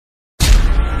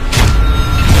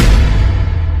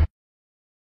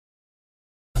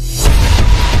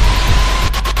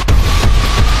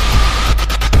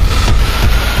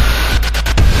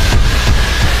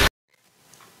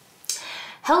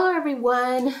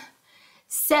everyone.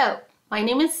 So, my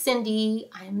name is Cyndi.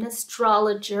 I'm an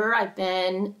astrologer. I've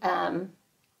been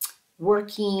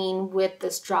working with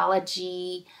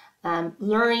astrology,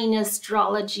 learning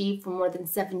astrology for more than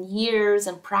 7 years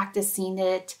and practicing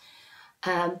it.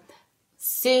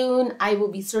 Soon I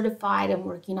will be certified. I'm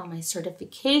working on my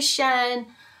certification,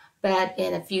 but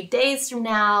in a few days from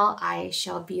now, I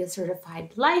shall be a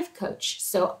certified life coach.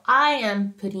 So I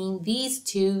am putting these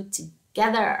two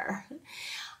together.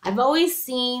 I've always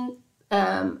seen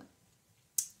the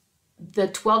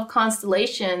 12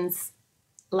 constellations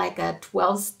like a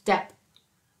 12-step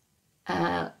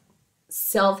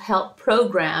self-help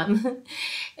program.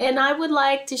 And I would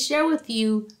like to share with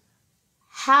you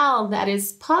how that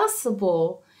is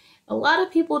possible. A lot of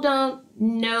people don't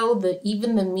know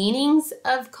even the meanings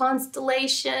of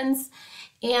constellations.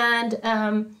 And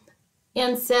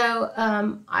so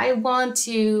I want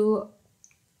to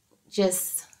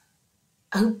just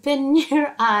open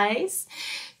your eyes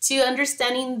to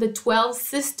understanding the 12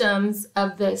 systems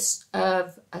of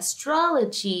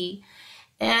astrology.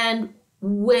 And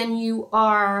when you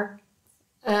are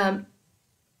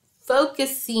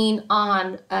focusing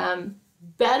on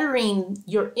bettering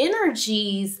your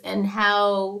energies and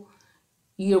how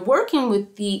you're working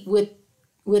with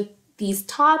these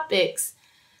topics,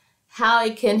 how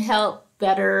it can help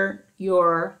better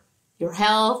your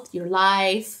health, your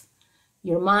life,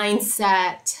 your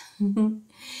mindset.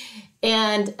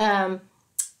 And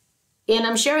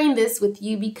I'm sharing this with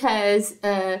you because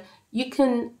you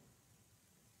can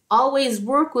always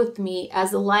work with me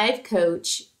as a life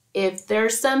coach. If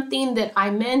there's something that I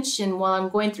mention while I'm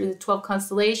going through the 12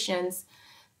 constellations,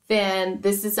 then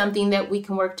this is something that we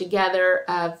can work together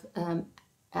of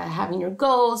having your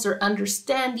goals or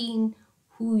understanding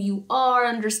who you are,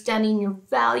 understanding your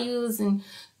values, and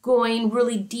going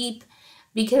really deep.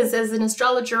 Because as an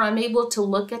astrologer, I'm able to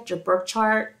look at your birth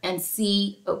chart and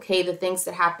see, okay, the things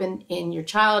that happened in your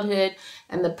childhood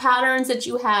and the patterns that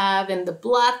you have and the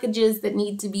blockages that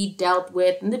need to be dealt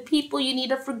with and the people you need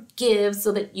to forgive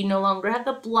so that you no longer have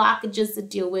the blockages to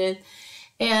deal with,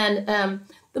 and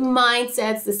the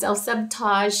mindsets, the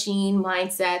self-sabotaging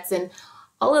mindsets, and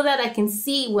all of that I can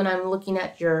see when I'm looking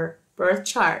at your birth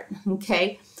chart,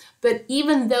 okay? But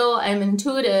even though I'm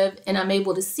intuitive and I'm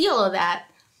able to see all of that,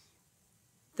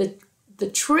 the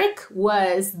trick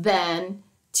was then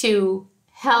to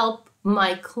help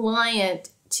my client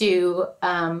to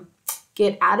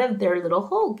get out of their little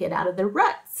hole, get out of their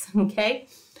ruts, okay?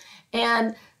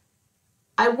 And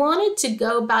I wanted to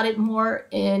go about it more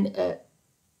in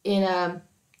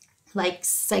like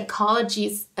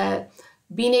psychology,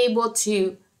 being able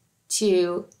to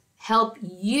help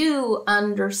you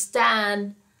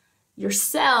understand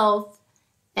yourself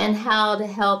and how to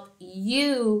help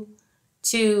you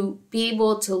to be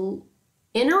able to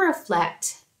inner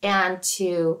reflect and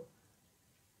to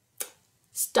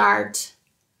start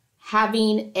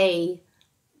having a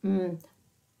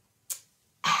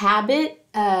habit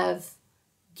of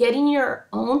getting your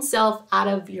own self out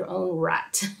of your own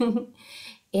rut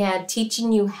and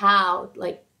teaching you how,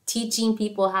 like teaching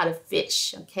people how to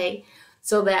fish, okay?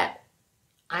 So that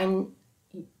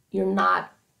you're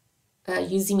not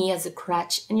using me as a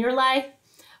crutch in your life.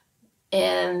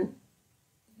 And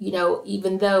you know,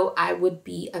 even though I would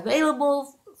be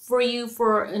available for you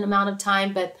for an amount of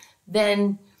time, but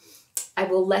then I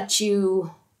will let you,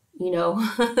 you know,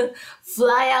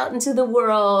 fly out into the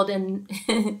world and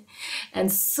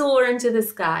and soar into the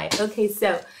sky. Okay,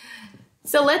 so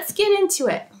let's get into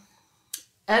it.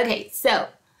 Okay, so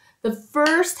the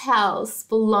first house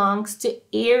belongs to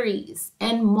Aries,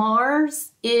 and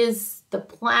Mars is the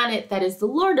planet that is the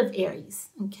Lord of Aries.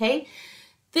 Okay,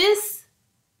 this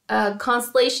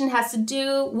constellation has to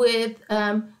do with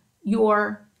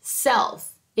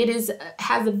yourself. It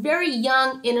has a very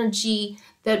young energy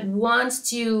that wants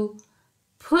to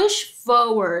push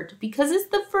forward because it's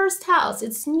the first house.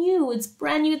 It's new, it's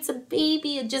brand new, it's a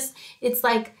baby. It's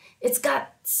like, it's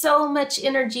got so much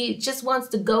energy. It just wants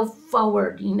to go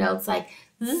forward. You know, it's like,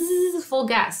 this is full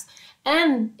gas.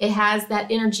 And it has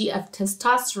that energy of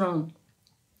testosterone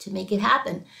to make it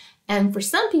happen. And for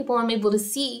some people, I'm able to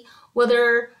see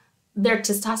whether their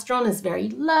testosterone is very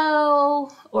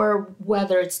low or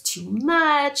whether it's too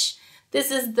much.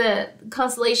 This is the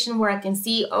constellation where I can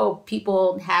see, oh,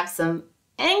 people have some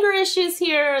anger issues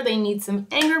here. They need some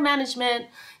anger management.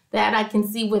 That I can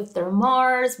see with their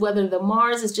Mars, whether the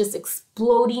Mars is just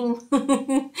exploding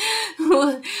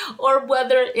or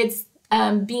whether it's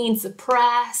being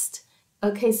suppressed.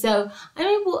 Okay, so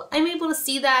I'm able to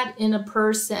see that in a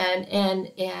person,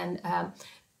 and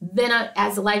then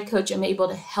as a life coach, I'm able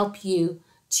to help you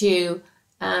to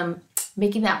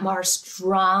making that Mars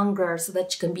stronger so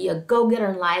that you can be a go-getter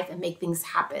in life and make things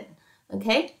happen,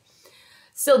 okay?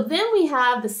 So then we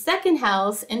have the second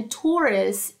house, and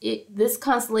Taurus, this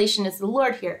constellation is the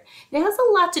Lord here. It has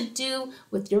a lot to do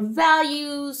with your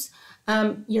values,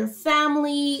 your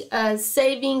family,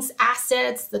 savings,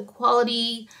 assets, the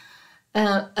quality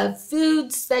of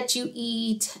foods that you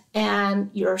eat, and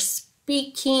your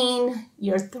speaking,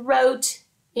 your throat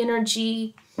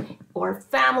energy, or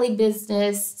family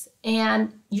business,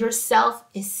 and your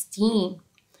self-esteem.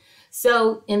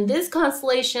 So in this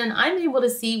constellation, I'm able to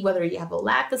see whether you have a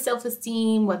lack of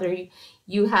self-esteem, whether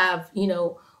you have, you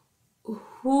know,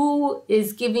 who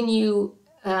is giving you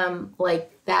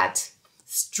like that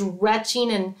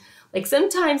stretching, and like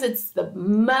sometimes it's the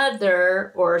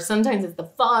mother or sometimes it's the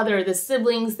father, the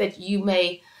siblings that you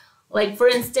may, like for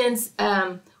instance,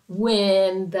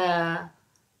 when the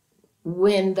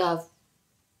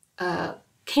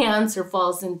Cancer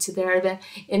falls into there,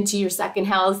 into your second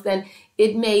house, then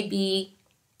it may be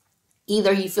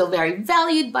either you feel very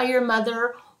valued by your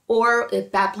mother, or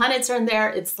if bad planets are in there,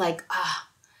 it's like,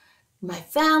 my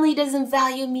family doesn't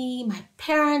value me, my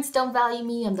parents don't value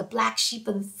me, I'm the black sheep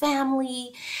of the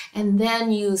family. And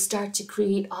then you start to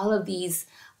create all of these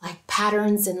like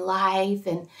patterns in life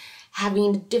and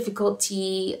having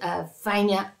difficulty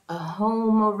finding a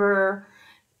home over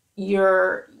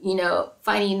your, you know,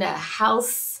 finding a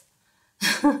house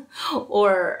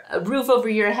or a roof over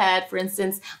your head, for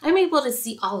instance. I'm able to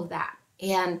see all of that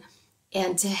and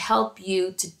to help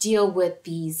you to deal with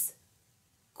these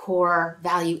core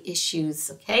value issues,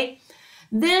 okay?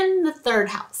 Then the third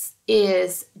house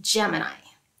is Gemini.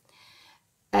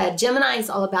 Gemini is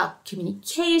all about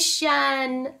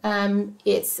communication.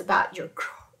 It's about your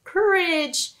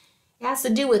courage. It has to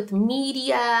do with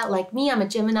media. Like me, I'm a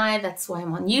Gemini. That's why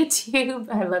I'm on YouTube.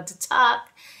 I love to talk.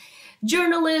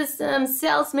 Journalism,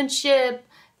 salesmanship,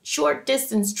 short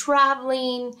distance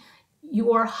traveling,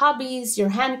 your hobbies, your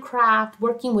handcraft,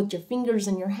 working with your fingers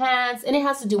and your hands, and it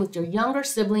has to do with your younger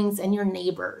siblings and your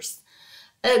neighbors.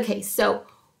 Okay, so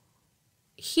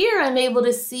here I'm able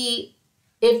to see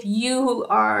if you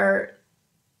are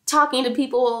talking to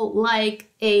people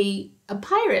like a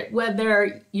pirate,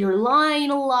 whether you're lying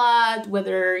a lot,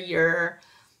 whether you're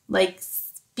like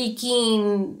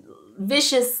speaking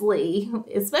viciously,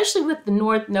 especially with the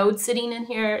North Node sitting in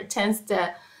here. It tends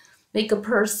to make a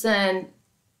person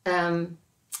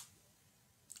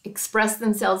express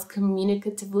themselves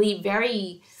communicatively,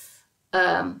 very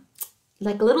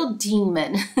like a little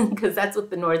demon, because that's what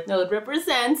the North Node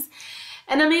represents.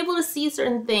 And I'm able to see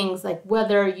certain things, like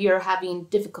whether you're having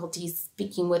difficulties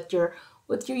speaking with your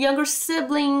younger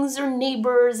siblings or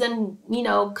neighbors, and, you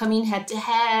know, coming head to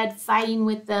head, fighting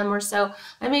with them or so.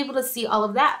 I'm able to see all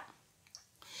of that.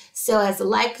 So as a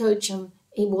life coach, I'm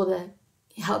able to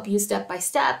help you step by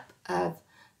step of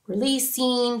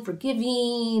releasing,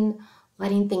 forgiving,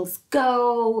 letting things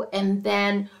go, and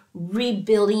then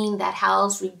rebuilding that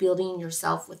house, rebuilding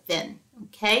yourself within,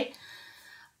 okay?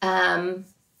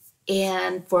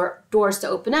 And for doors to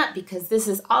open up, because this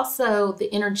is also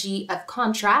the energy of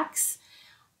contracts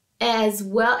as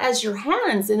well as your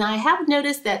hands. And I have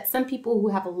noticed that some people who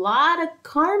have a lot of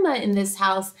karma in this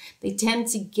house, they tend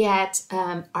to get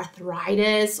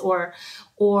arthritis or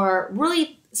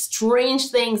really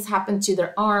strange things happen to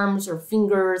their arms or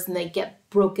fingers, and they get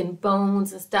broken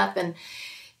bones and stuff, and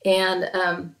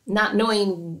not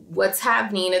knowing what's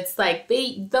happening. It's like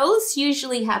those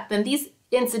usually happen, these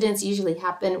incidents usually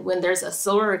happen when there's a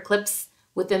solar eclipse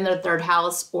within their third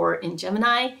house or in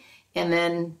Gemini, and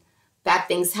then bad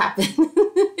things happen.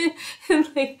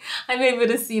 Like, I'm able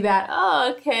to see that.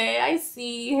 Oh, okay, I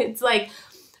see. It's like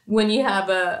when you have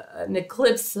an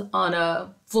eclipse on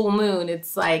a full moon,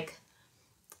 it's like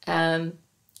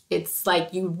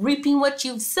you reaping what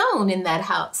you've sown in that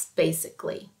house,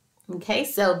 basically. Okay,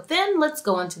 so then let's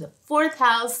go on to the fourth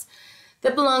house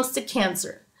that belongs to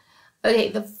Cancer. Okay,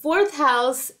 the fourth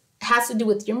house has to do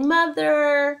with your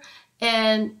mother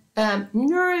and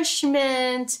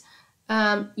nourishment,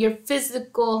 your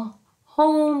physical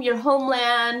home, your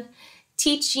homeland,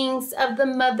 teachings of the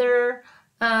mother,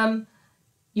 the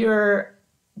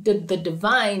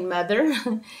divine mother,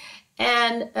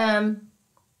 and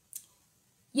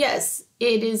yes,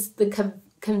 it is the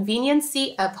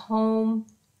conveniency of home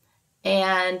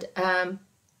and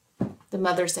the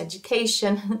mother's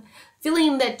education,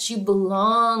 feeling that you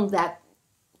belong, that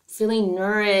feeling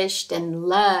nourished and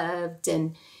loved,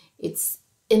 and it's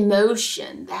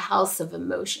emotion, the house of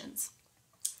emotions.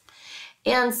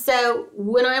 And so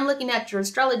when I'm looking at your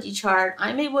astrology chart,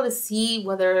 I'm able to see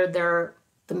whether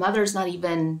the mother's not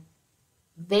even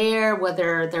there,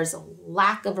 whether there's a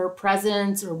lack of her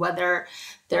presence or whether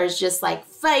there's just like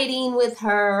fighting with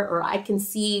her, or I can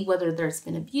see whether there's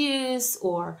been abuse,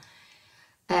 or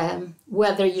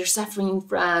whether you're suffering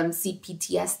from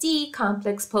CPTSD,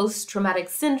 complex post-traumatic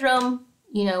syndrome.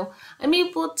 You know, I'm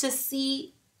able to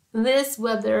see this,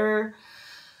 whether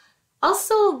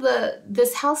also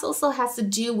this house also has to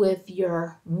do with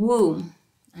your womb.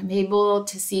 I'm able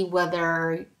to see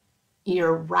whether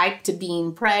you're ripe to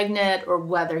being pregnant, or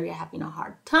whether you're having a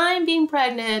hard time being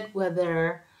pregnant,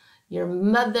 whether your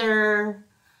mother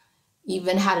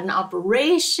even had an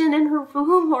operation in her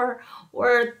womb,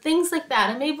 or things like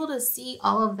that. I'm able to see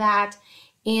all of that.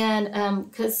 And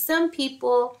because some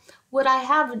people, what I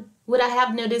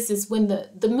have noticed is when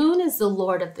the moon is the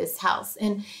lord of this house,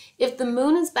 and if the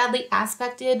moon is badly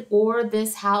aspected or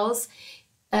this house,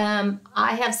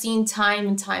 I have seen time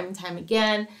and time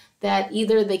again that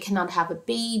either they cannot have a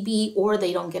baby or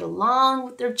they don't get along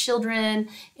with their children.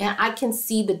 And I can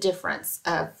see the difference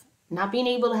of not being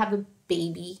able to have a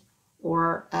baby,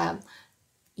 or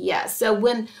so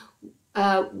when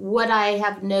what I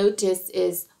have noticed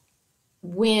is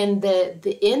when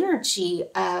the energy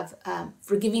of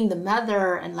forgiving the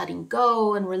mother and letting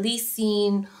go and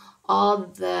releasing all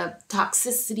the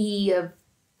toxicity of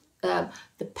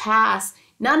the past,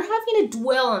 not having to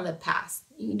dwell on the past.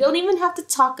 You don't even have to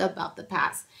talk about the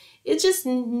past. It's just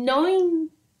knowing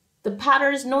the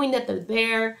patterns, knowing that they're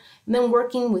there, and then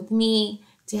working with me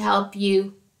to help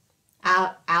you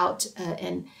out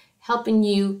and helping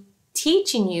you,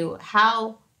 teaching you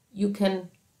how you can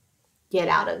get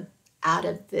out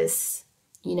of this,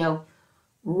 you know,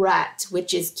 rut,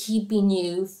 which is keeping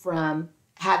you from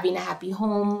having a happy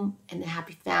home and a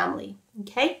happy family.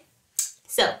 Okay,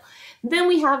 so then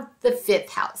we have the 5th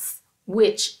house,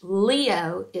 which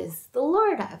Leo is the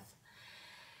lord of,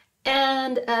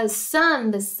 and the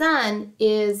sun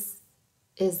is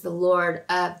the lord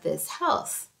of this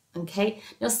house. Okay,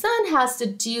 now sun has to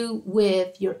do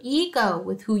with your ego,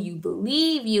 with who you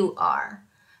believe you are.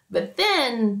 But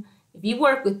then if you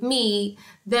work with me,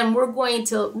 then we're going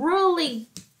to really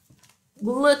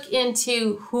look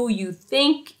into who you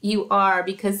think you are,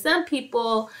 because some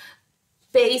people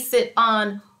base it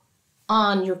on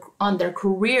their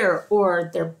career or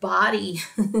their body,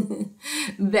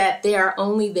 that they are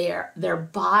only their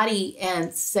body,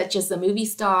 and such as a movie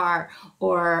star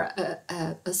or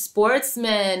a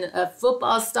sportsman, a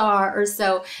football star or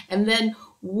so. And then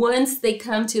once they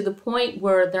come to the point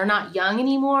where they're not young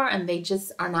anymore and they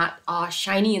just are not all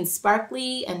shiny and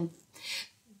sparkly, and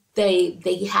they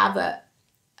have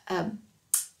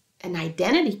an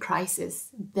identity crisis,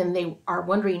 then they are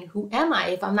wondering, who am I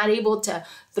if I'm not able to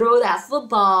throw that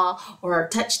football or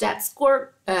touch that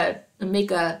score, make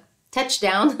a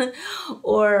touchdown,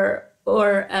 or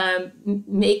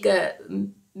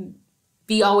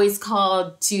be always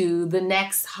called to the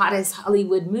next hottest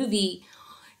Hollywood movie,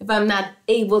 if I'm not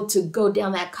able to go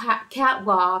down that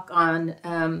catwalk on,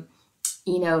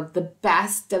 the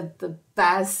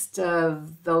best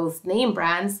of those name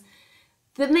brands,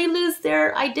 then they lose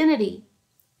their identity.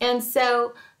 And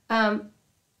so I'm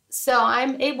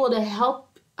able to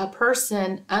help a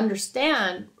person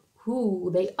understand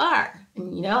who they are.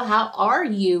 And, how are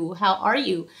you?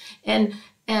 And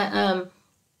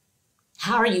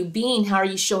how are you being? How are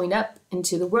you showing up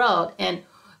into the world? And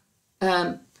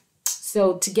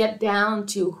so to get down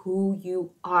to who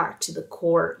you are, to the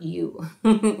core you.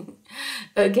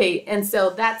 Okay, and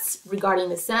so that's regarding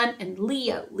the sun. And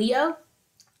Leo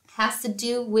has to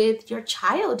do with your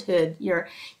childhood, the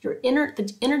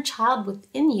inner child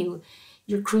within you,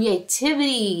 your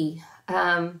creativity,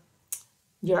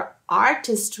 your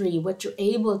artistry, what you're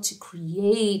able to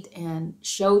create and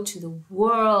show to the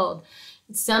world.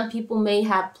 Some people may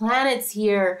have planets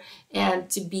here and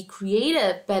to be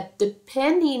creative, but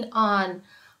depending on,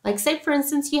 like, say for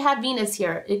instance, you have Venus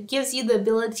here, it gives you the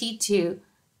ability to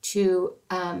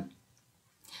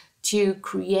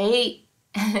create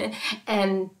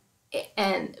and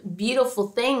beautiful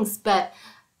things. But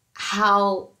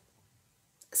how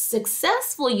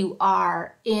successful you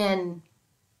are in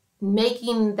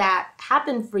making that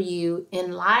happen for you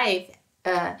in life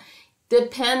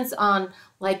depends on,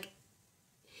 like,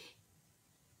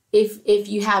 if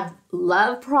you have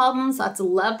love problems, lots of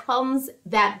love problems,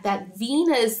 that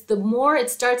Venus, the more it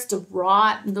starts to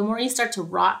rot, the more you start to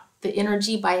rot the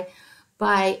energy by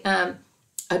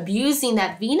abusing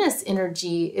that Venus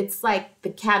energy. It's like the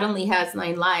cat only has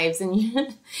 9 lives, and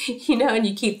and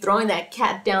you keep throwing that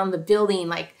cat down the building,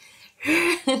 like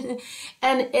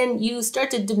and you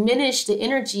start to diminish the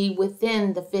energy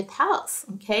within the 5th house,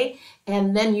 okay?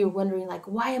 And then you're wondering, like,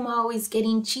 why am I always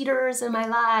getting cheaters in my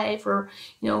life? Or,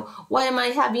 why am I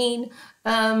having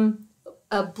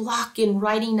a block in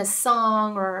writing a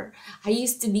song? Or I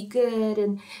used to be good.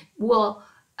 And well,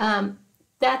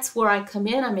 that's where I come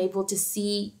in. I'm able to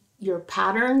see your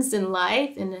patterns in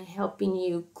life and helping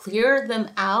you clear them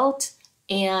out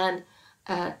and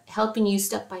helping you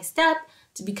step by step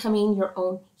to becoming your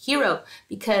own hero.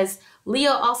 Because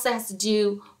Leo also has to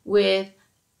do with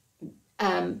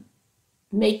having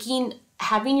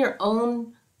your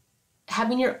own,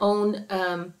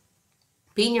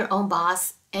 being your own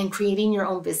boss and creating your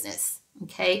own business,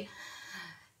 okay?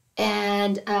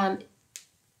 And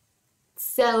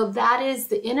so that is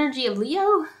the energy of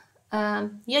Leo.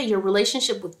 Your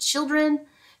relationship with children.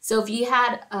 So if you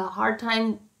had a hard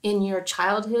time in your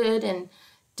childhood and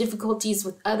difficulties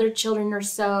with other children or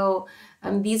so,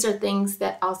 these are things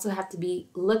that also have to be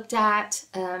looked at,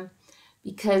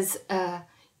 because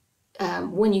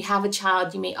when you have a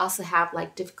child, you may also have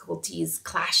like difficulties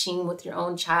clashing with your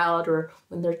own child or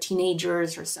when they're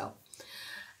teenagers or so.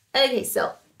 Okay,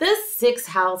 so this 6th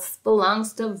house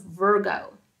belongs to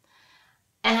Virgo.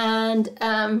 And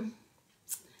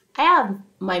I have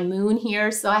my moon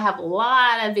here, so I have a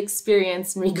lot of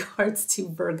experience in regards to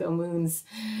Virgo moons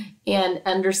and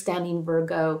understanding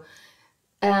Virgo.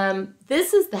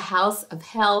 This is the house of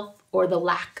health or the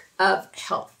lack of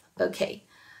health, okay?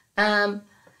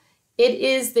 It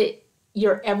is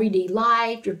your everyday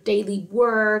life, your daily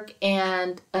work,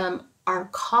 and our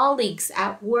colleagues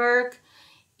at work.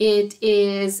 It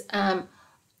is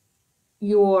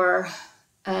your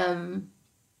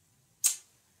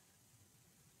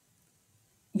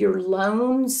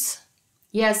loans.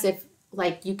 Yes, if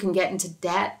like you can get into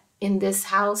debt in this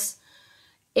house.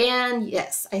 And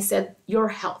yes, I said your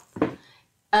health.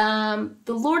 The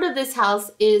Lord of this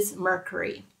house is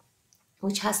Mercury,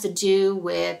 which has to do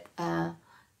with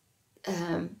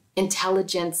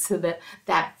intelligence, so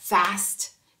that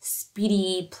fast,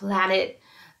 speedy planet.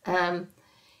 Okay,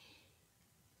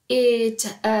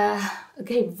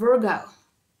 Virgo.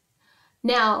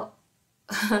 Now,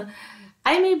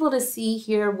 I'm able to see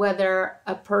here whether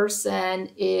a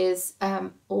person is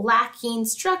lacking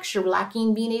structure,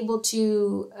 lacking being able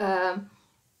to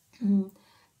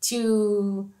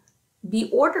be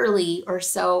orderly or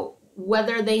so,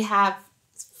 whether they have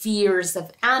fears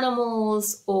of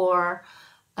animals or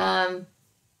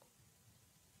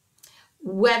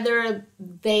whether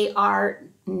they are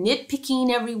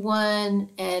nitpicking everyone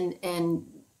and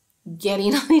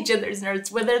getting on each other's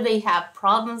nerves, whether they have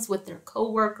problems with their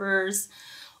coworkers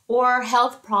or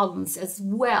health problems as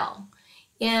well.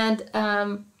 And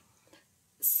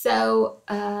so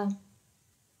I'm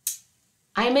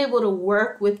able to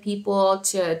work with people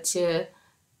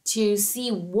to see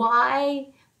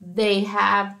why they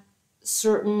have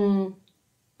certain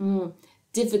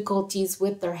difficulties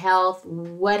with their health,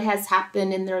 what has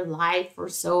happened in their life or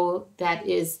so that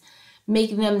is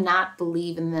making them not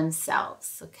believe in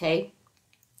themselves, okay?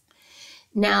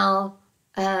 Now,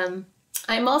 I'm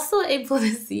also able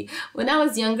to see, when I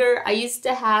was younger, I used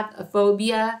to have a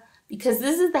phobia because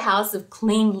this is the house of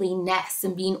cleanliness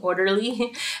and being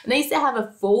orderly. And I used to have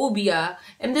a phobia,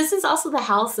 and this is also the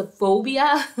house of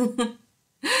phobia,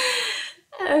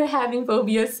 having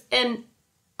phobias. And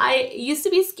I used to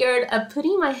be scared of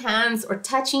putting my hands or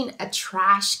touching a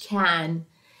trash can.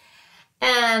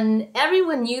 And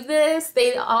everyone knew this.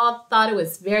 They all thought it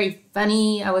was very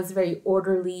funny. I was very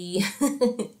orderly,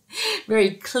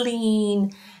 very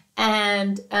clean.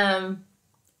 And I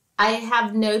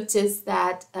have noticed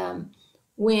that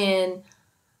when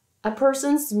a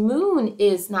person's moon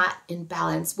is not in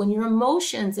balance, when your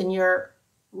emotions and your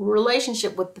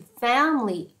relationship with the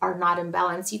family are not in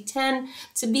balance, you tend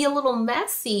to be a little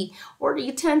messy, or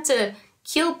you tend to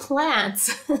kill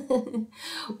plants. And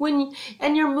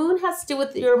your moon has to do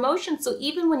with your emotions. So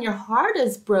even when your heart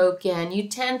is broken, you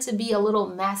tend to be a little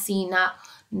messy,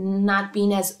 not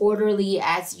being as orderly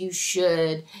as you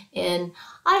should. And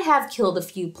I have killed a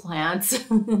few plants.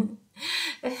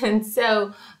 And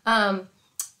so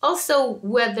also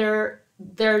whether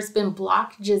there's been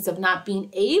blockages of not being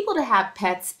able to have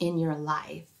pets in your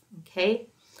life, okay?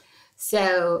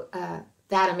 So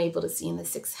that I'm able to see in the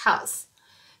 6th house.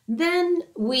 Then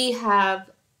we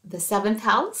have the 7th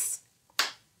house.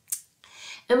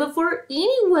 And before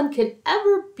anyone could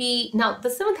ever be, now the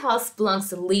 7th house belongs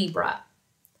to Libra.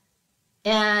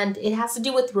 And it has to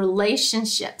do with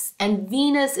relationships. And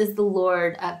Venus is the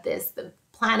lord of this, the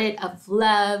planet of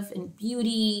love and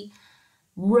beauty,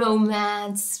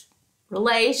 romance,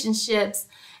 relationships.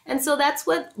 And so that's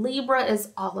what Libra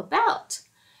is all about.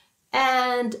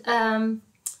 And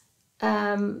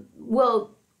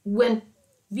well, when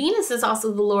Venus is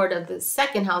also the Lord of the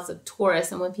second house of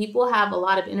Taurus, and when people have a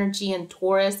lot of energy in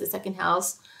Taurus, the second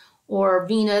house, or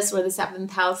Venus or the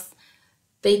seventh house,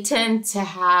 they tend to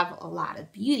have a lot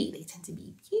of beauty. They tend to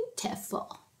be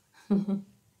beautiful.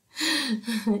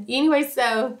 Anyway,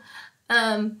 so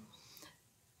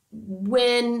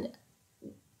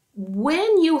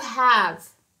when you have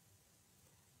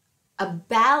a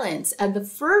balance of the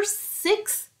first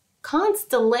 6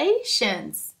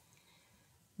 constellations,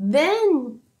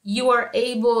 then you are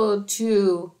able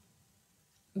to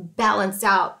balance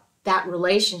out that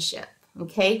relationship,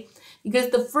 okay? Because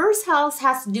the first house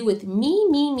has to do with me,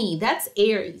 me, me. That's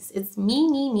Aries. It's me,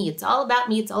 me, me. It's all about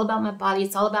me. It's all about my body.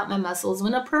 It's all about my muscles.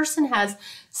 When a person has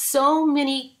so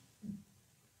many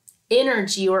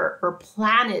energy or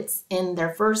planets in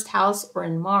their first house or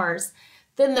in Mars,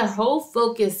 then their whole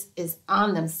focus is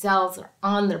on themselves or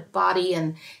on their body,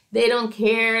 and they don't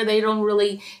care. They don't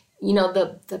really, you know,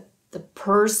 the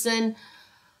person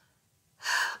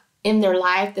in their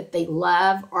life that they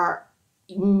love are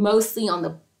mostly on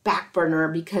the back burner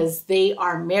because they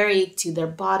are married to their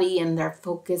body and their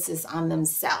focus is on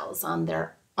themselves, on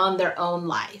their own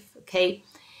life, okay?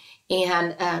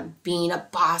 And being a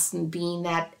boss and being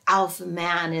that alpha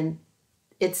man, and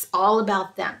it's all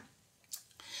about them.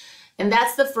 And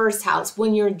that's the first house,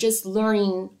 when you're just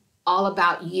learning all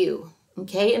about you,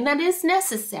 okay? And that is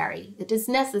necessary. It is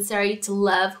necessary to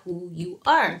love who you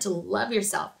are and to love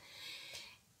yourself.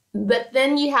 But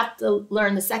then you have to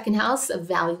learn the second house of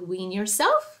valuing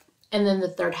yourself. And then the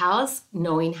third house,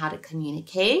 knowing how to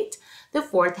communicate. The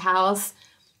fourth house,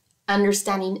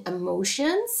 understanding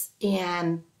emotions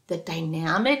and the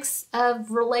dynamics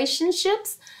of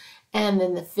relationships. And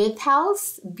then the fifth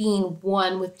house, being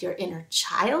one with your inner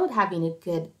child, having a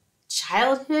good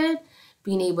childhood,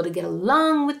 being able to get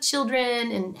along with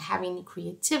children and having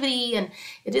creativity. And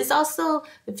it is also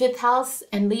the fifth house,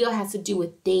 and Leo has to do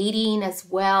with dating as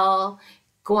well,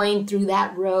 going through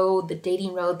that road, the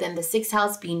dating road. Then the sixth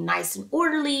house, being nice and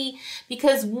orderly,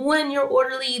 because when you're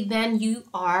orderly, then you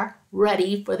are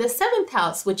ready for the seventh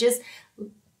house, which is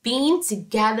being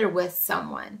together with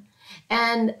someone.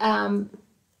 And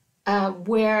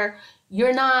where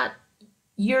you're now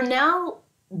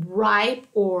ripe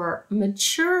or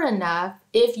mature enough,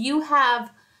 if you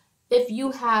have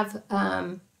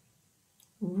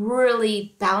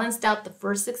really balanced out the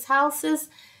first 6 houses,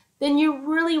 then you're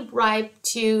really ripe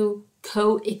to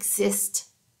coexist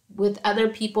with other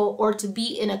people or to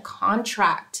be in a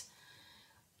contract.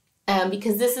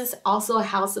 Because this is also a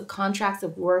house of contracts,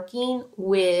 of working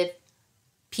with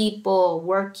people,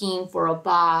 working for a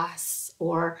boss,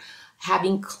 or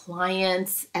having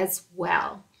clients as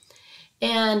well.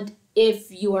 And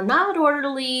if you are not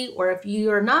orderly, or if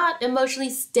you are not emotionally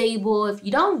stable, if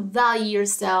you don't value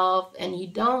yourself and you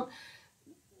don't,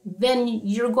 then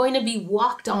you're going to be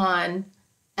walked on,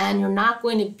 and you're not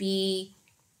going to be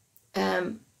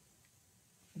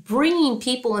bringing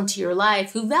people into your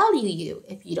life who value you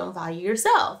if you don't value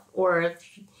yourself, or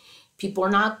if people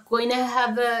are not going to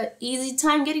have an easy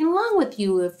time getting along with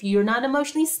you if you're not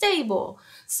emotionally stable.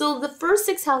 So the first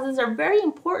 6 houses are very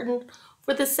important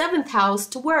for the 7th house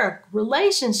to work.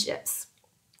 Relationships,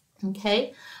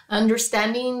 okay?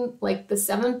 Understanding like the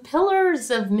 7 pillars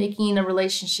of making a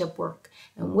relationship work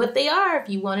and what they are. If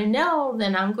you want to know,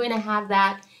 then I'm going to have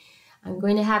that. I'm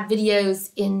going to have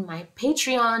videos in my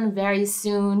Patreon very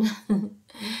soon.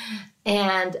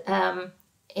 and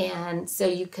so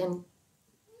you can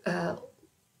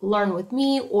learn with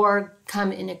me or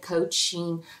come in a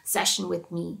coaching session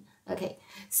with me. Okay,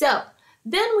 so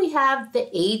then we have the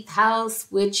 8th house,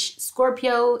 which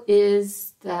Scorpio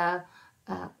is the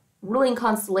ruling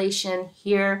constellation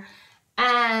here.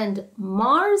 And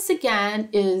Mars, again,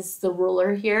 is the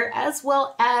ruler here, as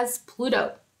well as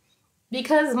Pluto.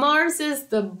 Because Mars is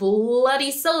the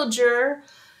bloody soldier,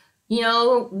 you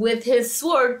know, with his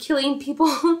sword killing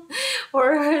people,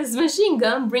 or his machine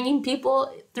gun bringing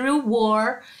people through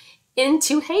war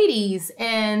into Hades.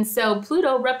 And so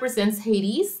Pluto represents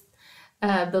Hades,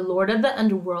 the lord of the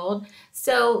underworld.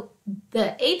 So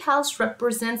the 8th house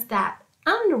represents that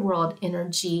underworld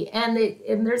energy. And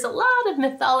there's a lot of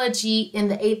mythology in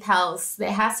the 8th house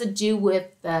that has to do with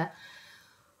the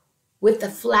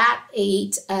flat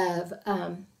 8 of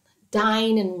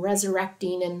dying and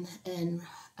resurrecting and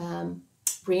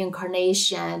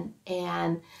reincarnation,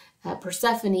 and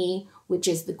Persephone, which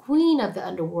is the queen of the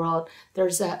underworld.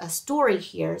 There's a story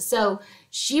here. So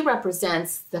she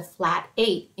represents the flat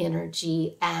 8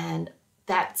 energy, and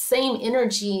that same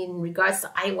energy in regards to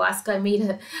ayahuasca.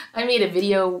 I made a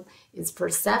video. Is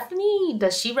Persephone,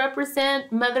 does she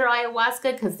represent Mother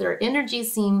Ayahuasca? Because their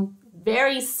energies seem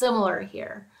very similar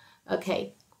here.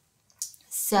 Okay,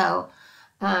 so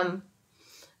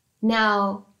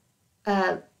now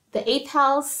the 8th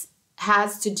house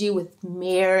has to do with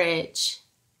marriage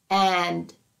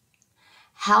and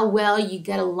how well you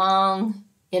get along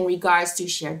in regards to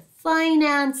shared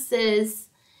finances,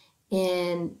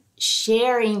 in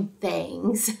sharing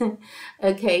things.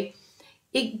 Okay,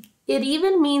 it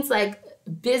even means like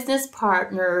business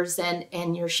partners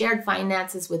and your shared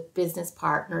finances with business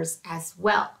partners as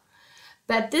well.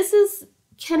 But this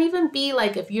can even be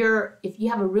like if you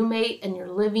have a roommate and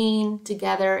you're living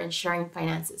together and sharing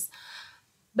finances.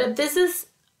 But this is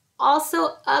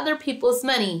also other people's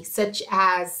money, such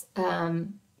as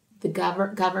the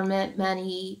government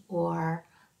money or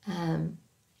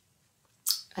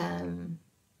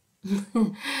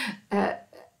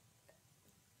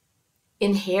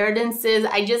inheritances.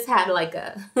 I just had like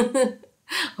a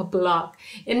a block.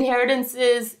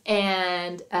 Inheritances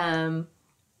and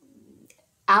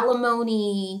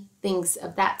alimony, things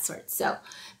of that sort. So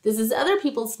this is other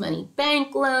people's money,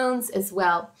 bank loans as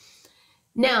well.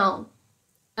 Now,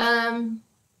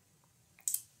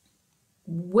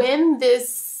 when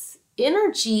this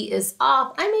energy is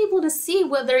off, I'm able to see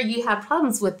whether you have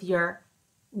problems with your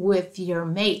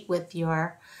mate, with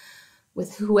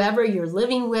whoever you're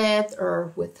living with,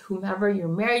 or with whomever you're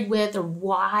married with, or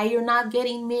why you're not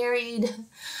getting married,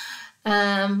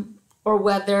 or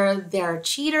whether they're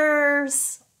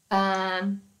cheaters. Yeah,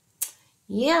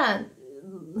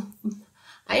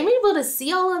 I'm able to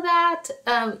see all of that.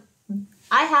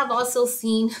 I have also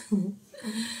seen me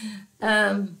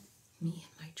in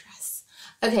my dress.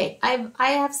 Okay, I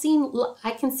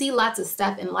can see lots of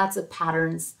stuff and lots of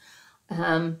patterns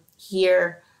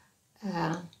here.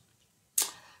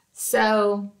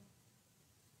 So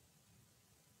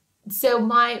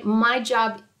my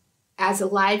job as a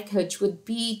life coach would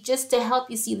be just to help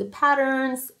you see the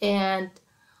patterns, and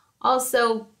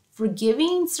also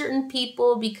forgiving certain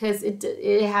people, because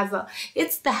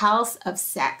it's the house of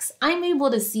sex. I'm able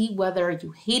to see whether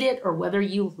you hate it or whether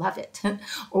you love it,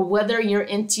 or whether you're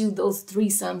into those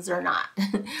threesomes or not.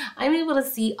 I'm able to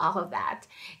see all of that,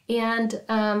 and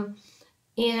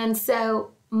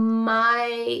so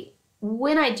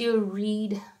when I do a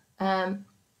read, and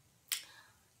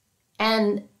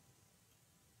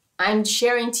I'm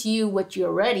sharing to you what you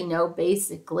already know,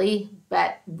 basically,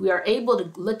 but we are able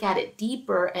to look at it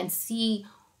deeper and see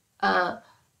how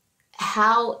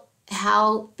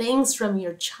things from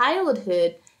your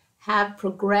childhood have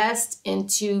progressed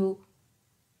into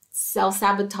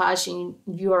self-sabotaging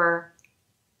your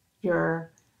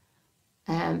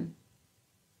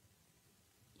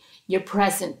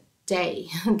present day,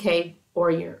 okay,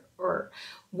 or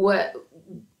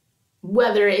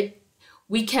whether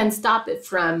we can stop it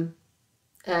from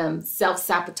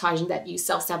self-sabotaging, that you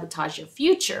self-sabotage your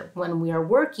future when we are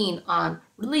working on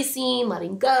releasing,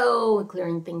 letting go, and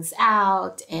clearing things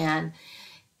out, and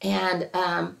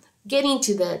getting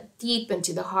to the deep and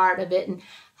to the heart of it, and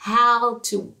how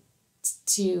to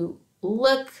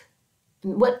look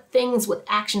and what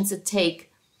actions to take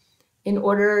in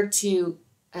order to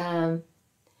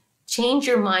change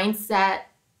your mindset.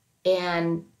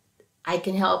 And I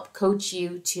can help coach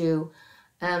you to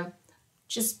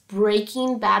just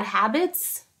breaking bad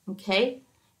habits, okay,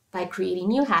 by creating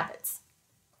new habits.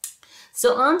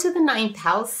 So on to the 9th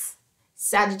house.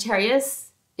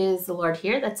 Sagittarius is the Lord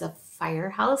here. That's a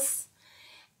fire house.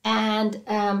 And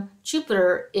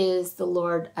Jupiter is the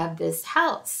Lord of this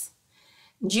house.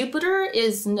 Jupiter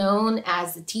is known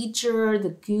as the teacher, the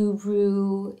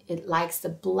guru. It likes to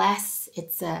bless.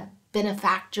 It's a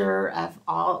benefactor of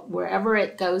all. Wherever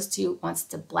it goes to, it wants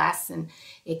to bless and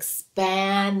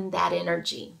expand that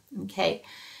energy. Okay,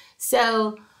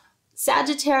 so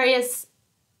Sagittarius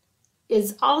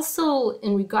is also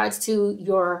in regards to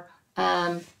your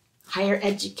higher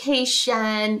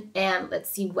education, and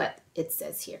let's see what it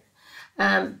says here.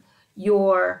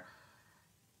 Your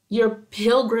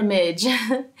pilgrimage,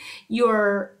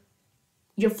 your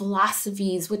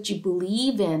philosophies, what you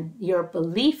believe in, your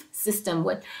belief system,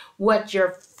 what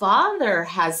your father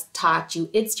has taught you.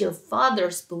 It's your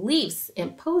father's beliefs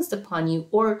imposed upon you,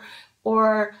 or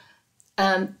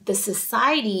the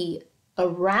society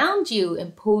around you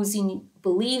imposing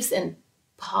beliefs and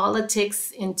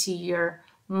politics into your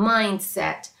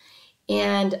mindset.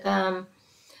 And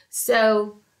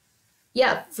so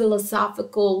yeah,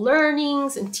 philosophical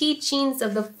learnings and teachings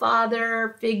of the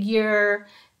father figure.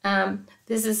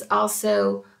 This is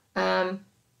also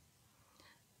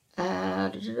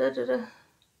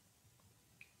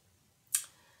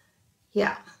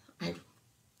Yeah.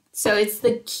 So it's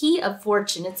the key of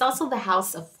fortune. It's also the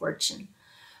house of fortune.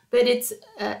 But it's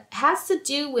has to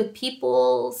do with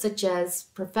people such as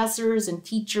professors and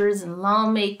teachers and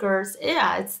lawmakers.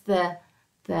 Yeah, it's the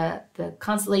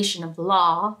constellation of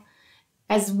law,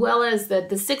 as well as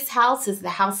the sixth house is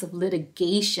the house of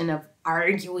litigation, of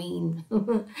arguing.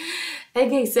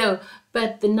 Okay, so,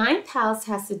 but the ninth house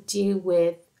has to do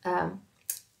with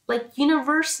like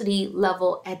university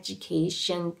level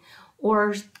education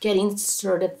or getting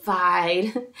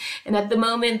certified. And at the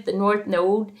moment, the North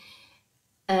Node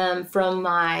from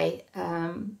my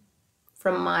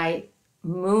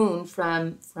moon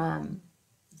from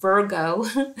Virgo.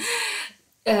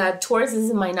 Taurus is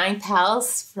in my ninth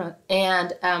house,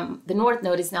 and the North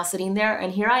Node is now sitting there,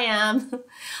 and here I am,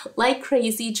 like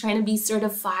crazy, trying to be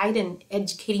certified and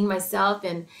educating myself,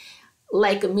 and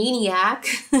like a maniac.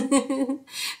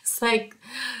 It's like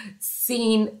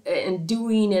seeing and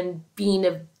doing and being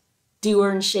a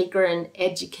doer and shaker in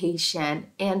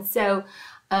education, and so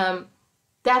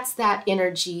that's that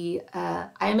energy.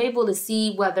 I'm able to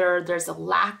see whether there's a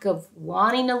lack of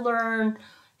wanting to learn,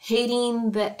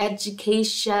 hating the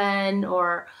education,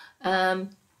 or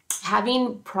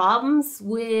having problems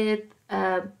with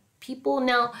people.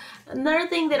 Now, another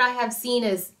thing that I have seen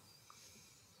is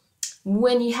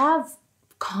when you have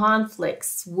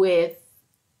conflicts with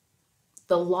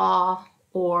the law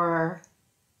or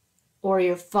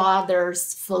your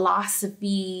father's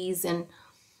philosophies, and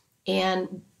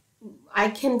I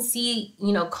can see,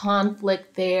 you know,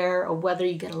 conflict there, or whether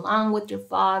you get along with your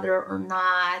father or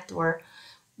not, or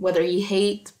whether you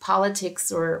hate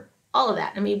politics or all of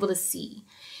that. I'm able to see.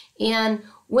 And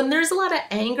when there's a lot of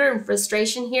anger and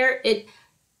frustration here, it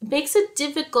makes it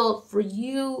difficult for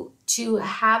you to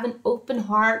have an open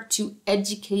heart to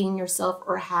educating yourself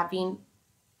or having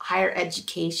higher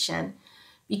education,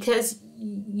 because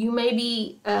you may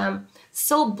be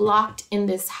so blocked in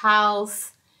this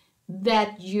house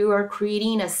that you are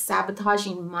creating a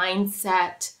sabotaging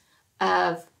mindset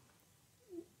of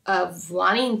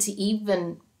wanting to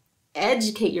even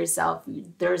educate yourself.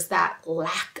 There's that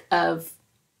lack of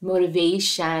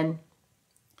motivation.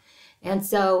 And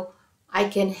so I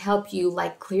can help you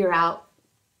like clear out,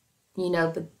 you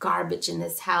know, the garbage in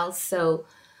this house. So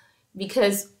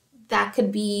because that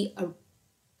could be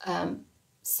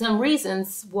some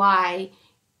reasons why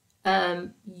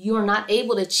you're not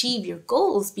able to achieve your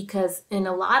goals, because in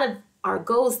a lot of our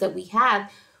goals that we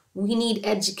have, we need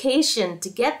education to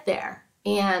get there.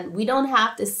 And we don't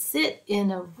have to sit in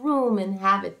a room and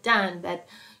have it done. But,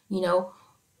 you know,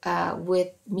 with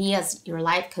me as your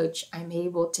life coach, I'm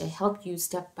able to help you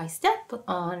step by step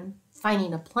on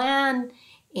finding a plan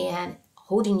and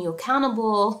holding you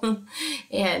accountable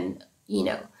and, you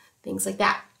know, things like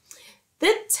that.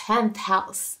 The 10th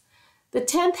house. The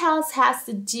 10th house has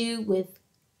to do with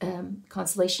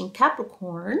constellation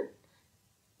Capricorn,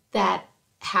 that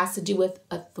has to do with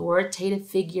authoritative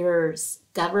figures,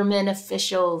 government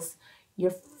officials,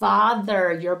 your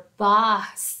father, your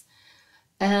boss.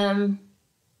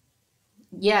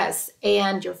 Yes,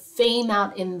 and your fame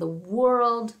out in the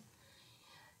world.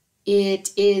 It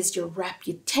is your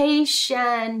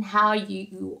reputation,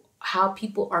 how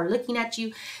people are looking at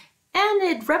you. And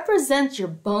it represents your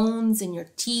bones and your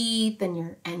teeth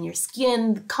and your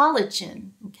skin, the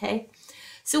collagen, okay?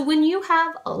 So when you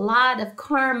have a lot of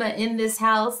karma in this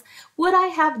house, what I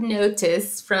have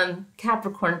noticed from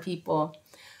Capricorn people,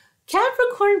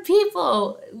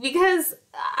 because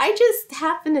I just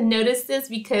happen to notice this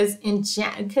because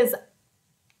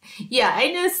yeah,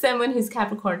 I know someone who's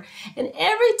Capricorn, and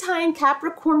every time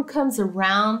Capricorn comes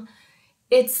around,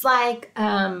 it's like,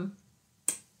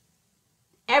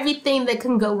 everything that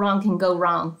can go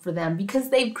wrong for them, because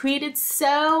they've created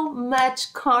so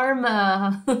much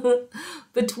karma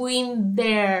between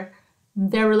their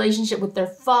relationship with their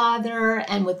father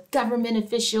and with government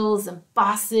officials and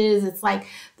bosses. It's like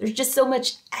there's just so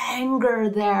much anger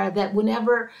there that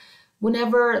whenever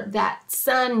that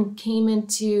sun came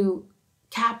into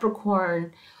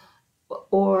Capricorn,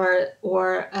 or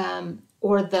the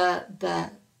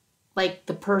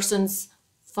person's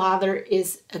father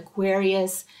is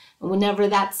Aquarius, and whenever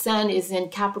that sun is in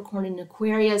Capricorn and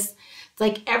Aquarius, it's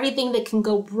like everything that can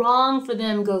go wrong for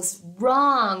them goes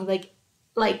wrong.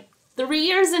 Like 3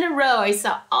 years in a row, I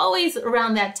saw always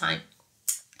around that time.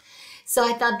 So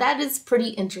I thought that is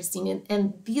pretty interesting.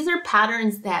 And these are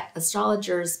patterns that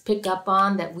astrologers pick up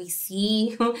on, that we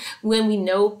see when we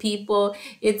know people.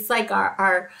 It's like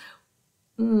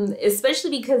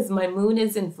especially because my moon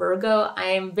is in Virgo,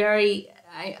 I'm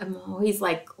always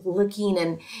like looking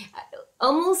and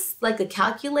almost like a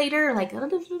calculator, like,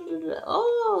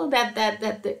 oh,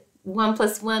 that 1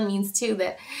 + 1 means 2.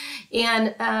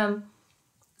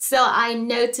 So I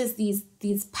notice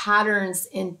these patterns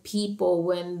in people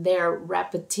when they're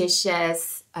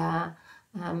repetitious, that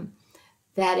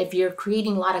if you're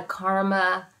creating a lot of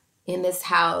karma in this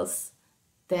house,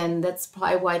 then that's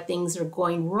probably why things are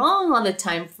going wrong all the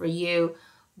time for you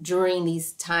during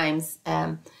these times.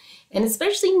 And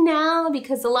especially now,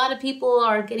 because a lot of people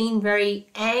are getting very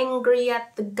angry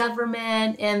at the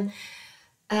government, and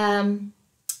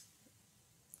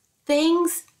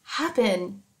things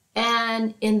happen.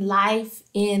 And in life,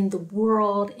 in the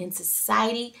world, in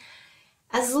society,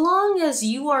 as long as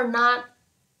you are not,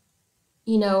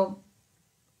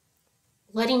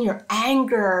 letting your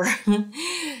anger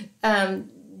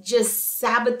just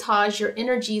sabotage your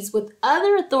energies with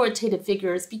other authoritative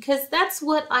figures, because that's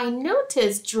what I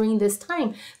noticed during this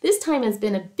time. This time has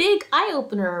been a big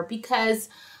eye-opener, because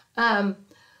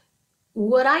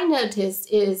what I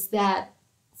noticed is that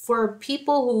for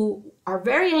people who are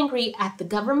very angry at the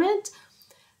government,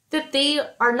 that they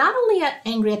are not only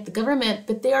angry at the government,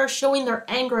 but they are showing their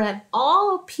anger at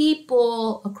all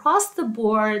people across the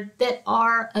board that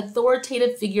are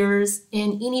authoritative figures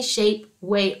in any shape,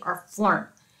 way, or form.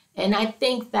 And I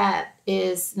think that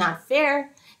is not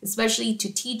fair, especially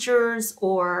to teachers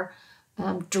or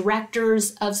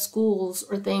directors of schools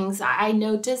or things. I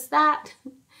noticed that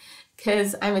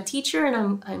because I'm a teacher,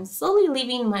 and I'm slowly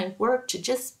leaving my work to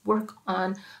just work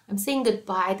on, I'm saying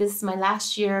goodbye. This is my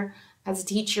last year as a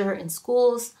teacher in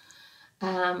schools.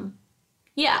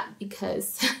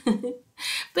 Because,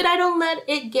 but I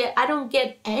don't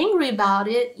get angry about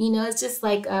it. It's just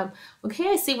like, okay,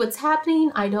 I see what's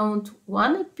happening. I don't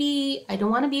want to be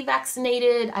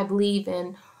vaccinated. I believe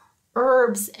in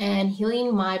herbs and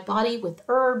healing my body with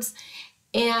herbs.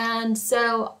 And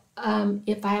so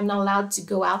if I am not allowed to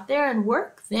go out there and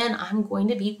work, then I'm going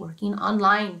to be working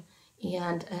online.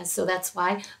 And so that's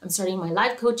why I'm starting my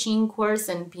life coaching course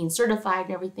and being certified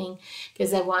and everything,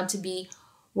 because I want to be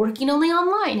working only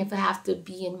online. If I have to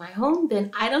be in my home, then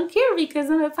I don't care,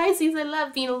 because I'm a Pisces. I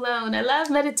love being alone. I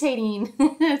love meditating.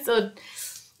 So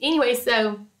anyway,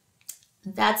 so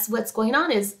that's what's going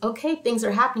on is, okay, things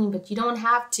are happening, but you don't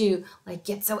have to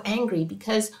get so angry,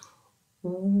 because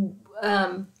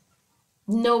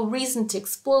no reason to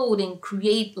explode and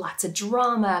create lots of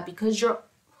drama, because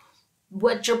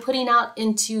what you're putting out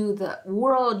into the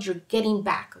world, you're getting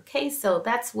back. Okay, so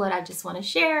that's what I just want to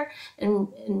share in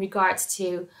regards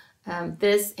to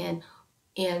this, and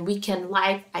I can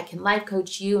life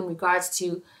coach you in regards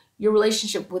to your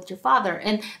relationship with your father.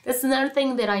 And that's another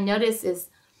thing that I notice is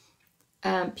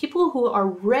people who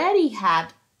already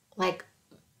had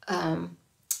a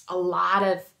lot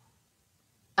of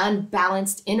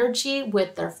unbalanced energy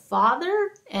with their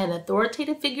father and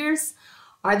authoritative figures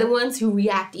are the ones who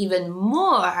react even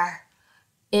more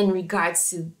in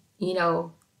regards to,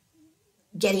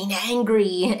 getting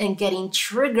angry and getting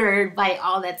triggered by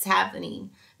all that's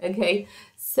happening. Okay,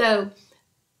 so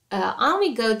let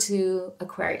me go to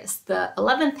Aquarius, the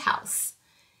 11th house.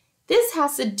 This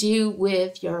has to do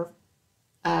with your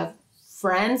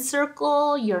friend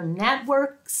circle, your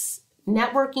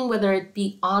networking, whether it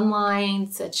be online,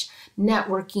 such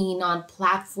networking on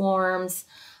platforms.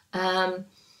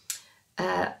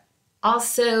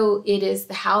 Also, it is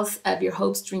the house of your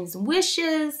hopes, dreams, and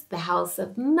wishes, the house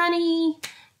of money,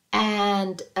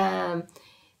 and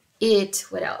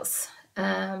what else?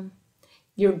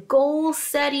 Your goal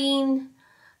setting,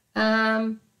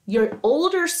 your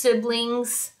older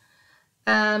siblings,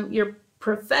 your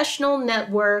professional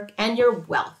network, and your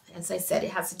wealth. As I said,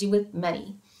 it has to do with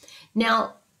money.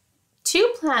 Now,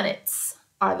 2 planets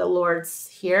are the lords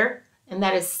here, and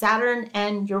that is Saturn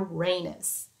and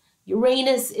Uranus.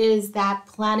 Uranus is that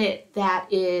planet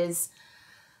that is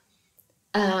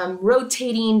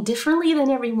rotating differently than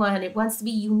everyone. It wants to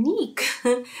be unique.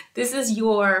 This is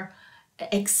your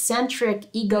eccentric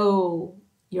ego,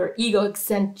 your ego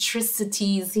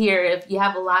eccentricities here, if you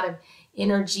have a lot of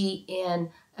energy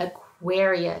in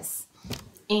Aquarius.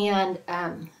 And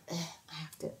I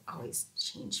have to always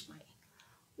change my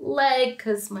leg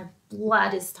because my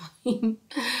blood is stopping.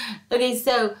 Okay,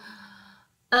 so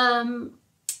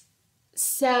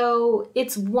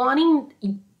it's wanting,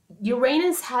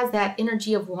 Uranus has that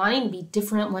energy of wanting to be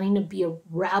different, wanting to be a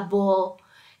rebel.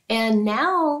 And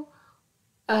now,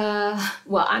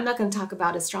 well, I'm not going to talk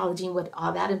about astrology and what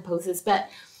all that imposes, but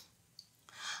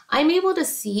I'm able to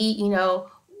see,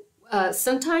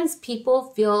 sometimes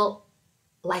people feel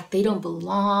like they don't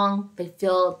belong. They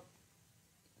feel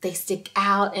they stick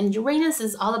out. And Uranus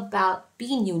is all about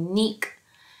being unique.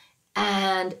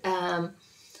 And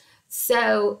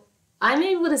so I'm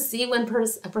able to see when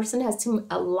a person has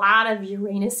a lot of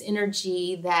Uranus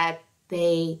energy, that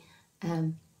they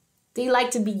like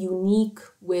to be unique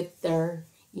with their,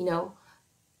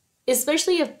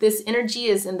 especially if this energy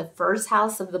is in the first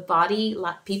house of the body.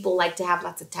 People like to have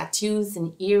lots of tattoos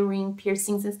and earring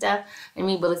piercings and stuff. I'm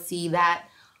able to see that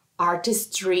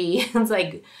artistry. It's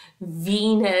like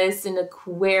Venus and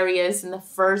Aquarius in the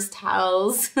first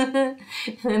house and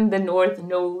the North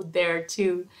Node there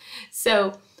too.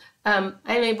 So I'm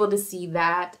able to see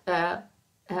that.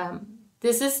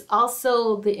 This is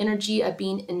also the energy of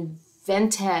being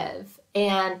inventive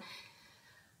and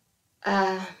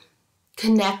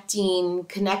connecting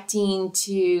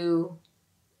to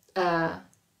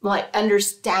like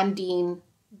understanding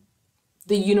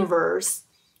the universe.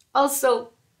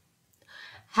 Also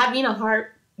having a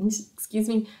heart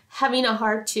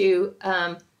to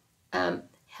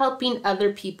helping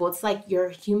other people. It's like your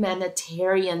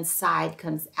humanitarian side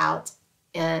comes out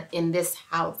in this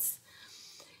house,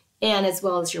 and as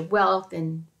well as your wealth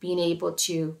and being able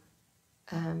to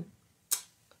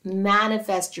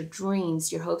manifest your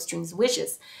dreams, your hopes, dreams,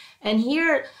 wishes. And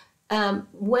here,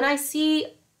 when I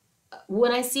see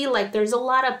like there's a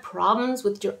lot of problems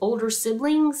with your older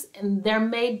siblings, and there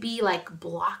may be like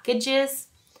blockages,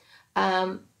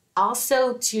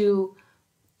 also to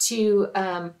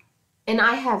and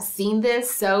I have seen this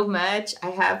so much.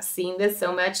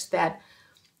 That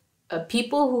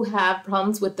people who have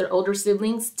problems with their older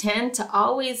siblings tend to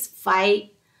always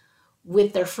fight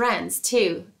with their friends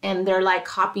too, and they're like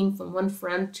hopping from one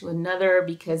friend to another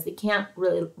because they can't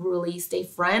really stay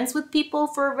friends with people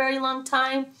for a very long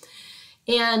time.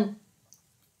 And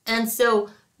so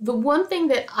the one thing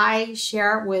that I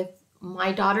share with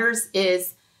my daughters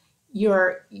is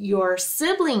your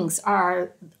siblings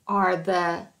are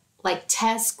the like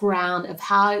test ground of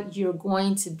how you're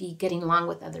going to be getting along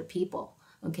with other people,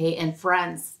 okay, and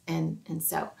friends, and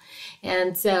so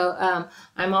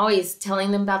I'm always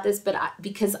telling them about this, but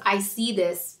because I see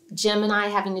this Gemini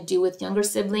having to do with younger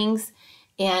siblings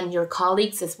and your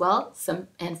colleagues as well,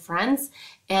 and friends,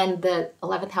 and the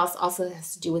 11th house also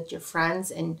has to do with your friends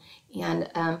and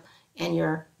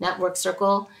your network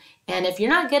circle. And if you're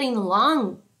not getting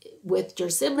along with your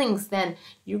siblings, then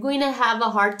you're going to have a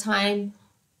hard time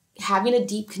having a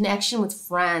deep connection with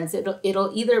friends.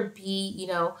 It'll either be,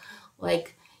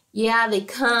 like, yeah, they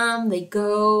come, they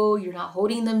go, you're not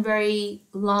holding them very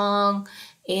long,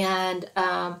 and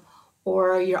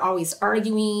or you're always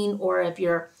arguing, or if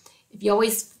you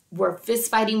always were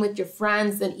fist fighting with your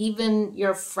friends, then even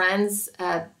your friends,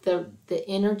 the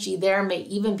energy there may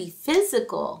even be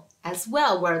physical as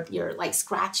well, where you're like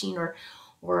scratching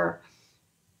or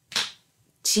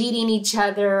cheating each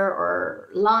other, or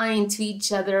lying to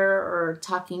each other, or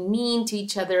talking mean to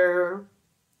each other.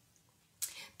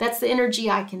 That's the energy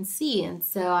I can see. And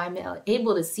so I'm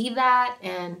able to see that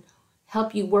and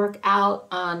help you work out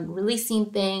on releasing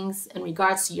things in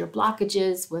regards to your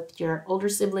blockages with your older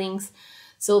siblings,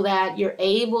 so that you're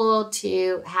able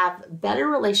to have better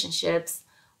relationships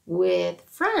with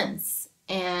friends.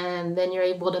 And then you're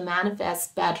able to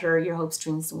manifest better your hopes,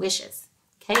 dreams, and wishes.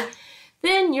 Okay.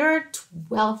 Then your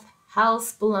 12th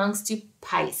house belongs to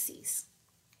Pisces.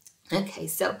 Okay,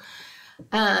 so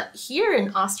here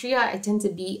in Austria, I tend to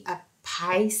be a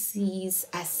Pisces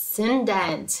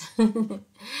ascendant.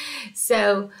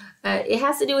 So it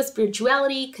has to do with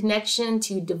spirituality, connection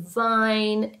to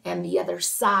divine and the other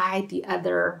side, the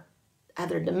other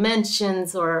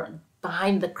dimensions, or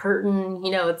behind the curtain.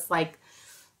 It's like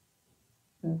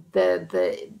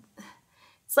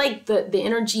it's like the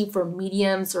energy for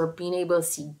mediums, or being able to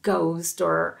see ghosts,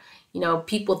 or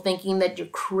people thinking that you're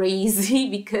crazy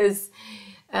because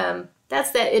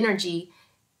that's that energy.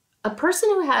 A person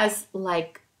who has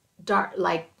like dark,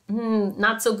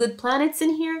 not so good planets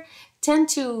in here tend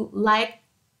to like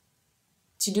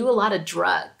to do a lot of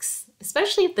drugs,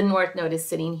 especially if the North Node is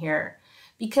sitting here,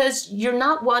 because you're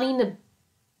not wanting to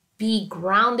be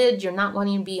grounded, you're not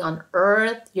wanting to be on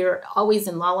Earth, you're always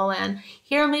in La La Land.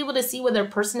 Here I'm able to see whether a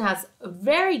person has a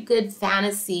very good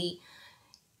fantasy,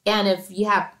 and if you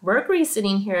have Mercury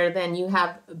sitting here, then you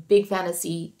have a big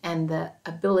fantasy and the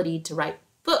ability to write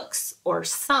books or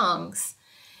songs.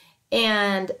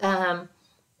 And that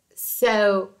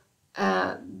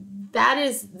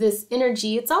is this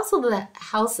energy. It's also the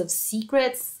house of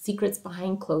secrets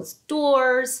behind closed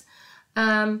doors.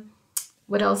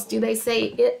 What else do they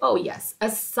say? Oh, yes.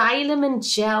 Asylum and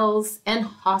jails and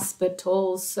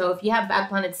hospitals. So if you have bad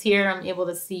planets here, I'm able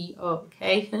to see, oh,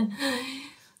 okay.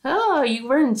 Oh, you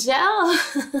were in jail.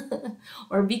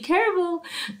 Or be careful.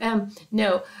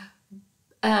 No.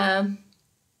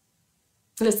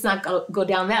 let's not go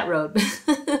down that road.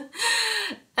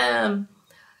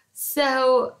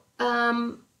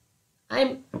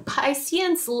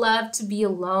 Pisceans love to be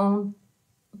alone,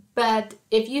 but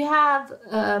if you have,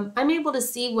 I'm able to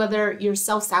see whether you're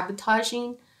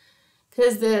self-sabotaging,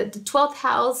 because the 12th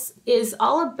house is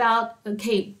all about,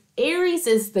 okay, Aries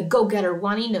is the go-getter,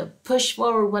 wanting to push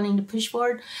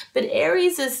forward, but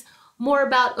Aries is more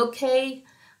about, okay,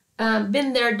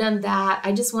 been there, done that,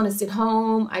 I just want to sit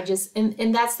home,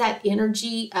 and that's that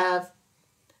energy of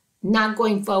not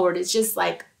going forward. It's just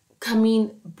like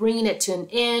bringing it to an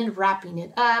end, wrapping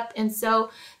it up. And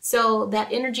so that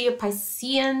energy of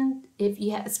Piscean,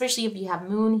 especially if you have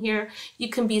moon here, you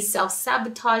can be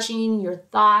self-sabotaging your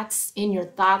thoughts,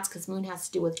 because moon has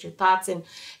to do with your thoughts, and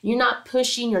you're not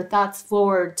pushing your thoughts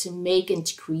forward to make and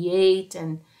to create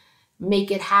and make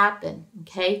it happen,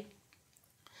 okay?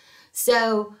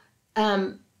 So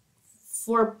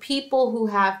for people who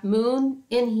have moon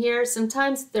in here,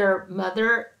 sometimes their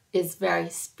mother is very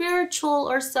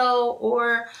spiritual or so,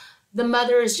 or the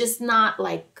mother is just not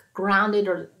like grounded,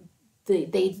 or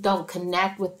they don't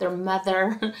connect with their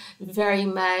mother very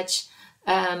much.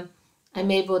 I'm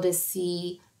able to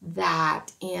see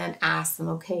that and ask them,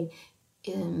 okay,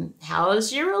 how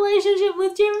is your relationship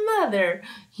with your mother?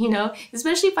 You know,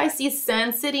 especially if I see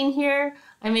Sun sitting here,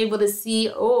 I'm able to see,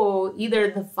 oh,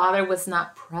 either the father was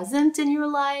not present in your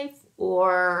life,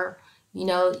 or, you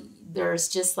know, there's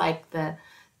just like the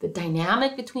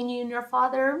dynamic between you and your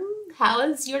father. How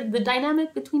is the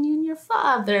dynamic between you and your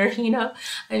father? You know,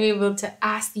 I'm able to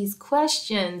ask these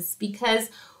questions,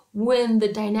 because when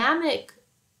the dynamic,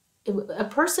 a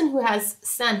person who has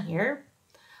Sun here,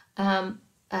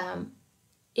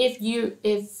 if you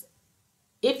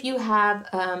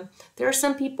have, there are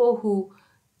some people who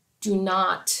do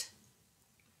not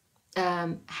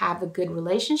have a good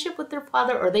relationship with their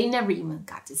father, or they never even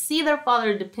got to see their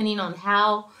father, depending on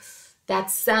how that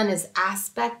Sun is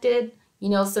aspected. You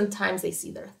know, sometimes they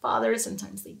see their father,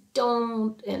 sometimes they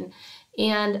don't, and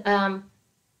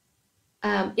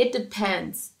it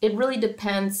depends. It really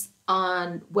depends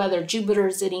on whether Jupiter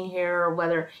is sitting here, or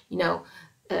whether, you know,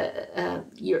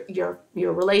 your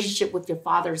relationship with your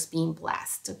father is being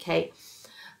blessed. Okay,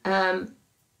 but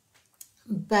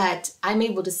I'm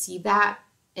able to see that,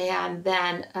 and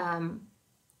then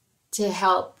to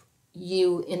help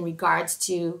you in regards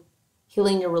to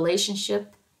healing your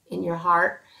relationship in your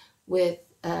heart with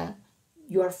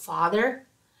your father,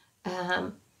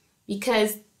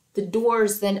 because the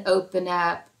doors then open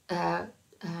up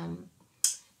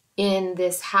in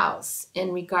this house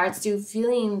in regards to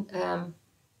feeling,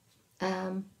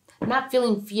 not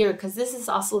feeling fear, because this is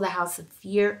also the house of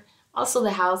fear. Also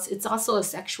it's also a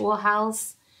sexual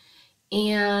house,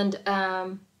 and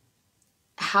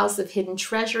house of hidden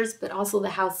treasures, but also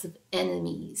the house of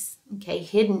enemies, okay,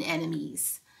 hidden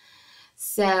enemies.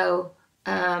 So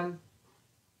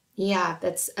yeah,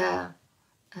 that's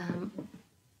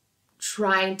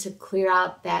trying to clear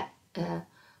out that,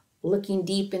 looking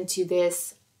deep into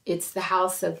this. It's the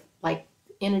house of like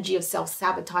energy of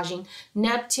self-sabotaging.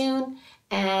 Neptune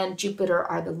and Jupiter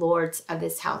are the lords of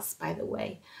this house, by the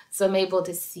way. So I'm able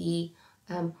to see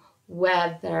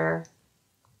whether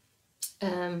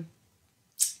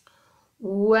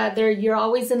you're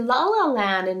always in la la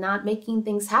land and not making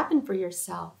things happen for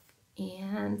yourself.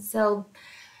 And so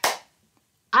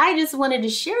I just wanted to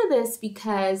share this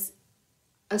because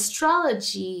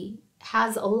astrology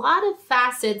has a lot of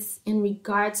facets in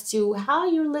regards to how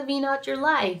you're living out your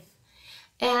life.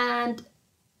 And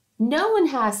no one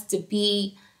has to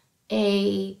be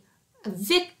a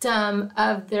victim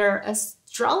of their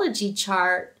astrology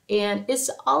chart. And it's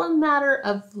all a matter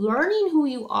of learning who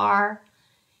you are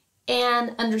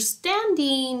and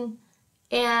understanding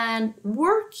and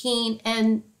working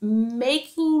and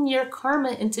making your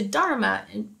karma into dharma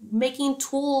and making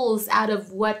tools out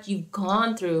of what you've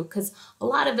gone through. Because a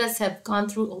lot of us have gone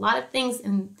through a lot of things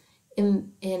in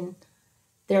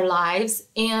their lives.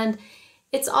 And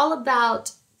it's all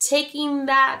about taking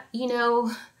that, you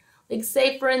know, like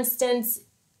say for instance,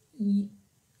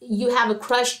 you have a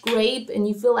crushed grape and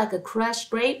you feel like a crushed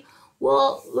grape.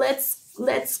 Well,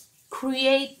 let's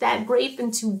create that grape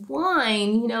into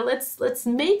wine. You know, let's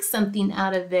make something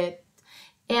out of it.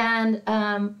 And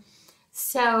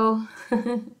so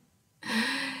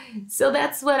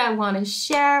that's what I want to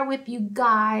share with you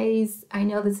guys. I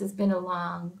know this has been a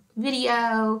long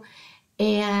video,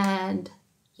 and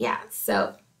yeah,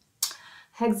 so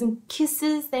hugs and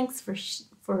kisses. Thanks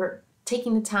for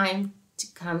taking the time to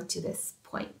come to this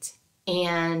point.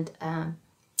 And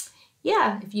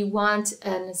yeah, if you want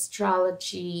an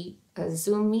astrology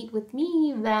Zoom meet with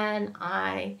me, then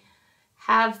I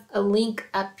have a link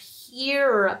up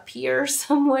here or up here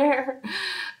somewhere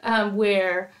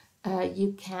where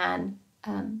you can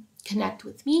connect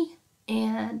with me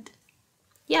and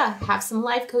yeah, have some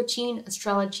life coaching,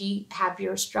 astrology, have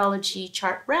your astrology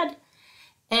chart read,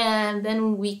 and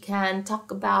then we can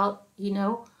talk about, you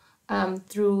know,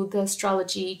 through the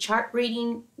astrology chart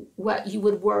reading, what you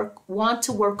would want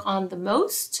to work on the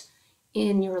most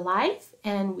in your life,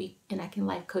 and I can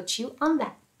life coach you on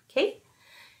that. Okay?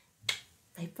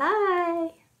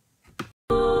 Bye-bye.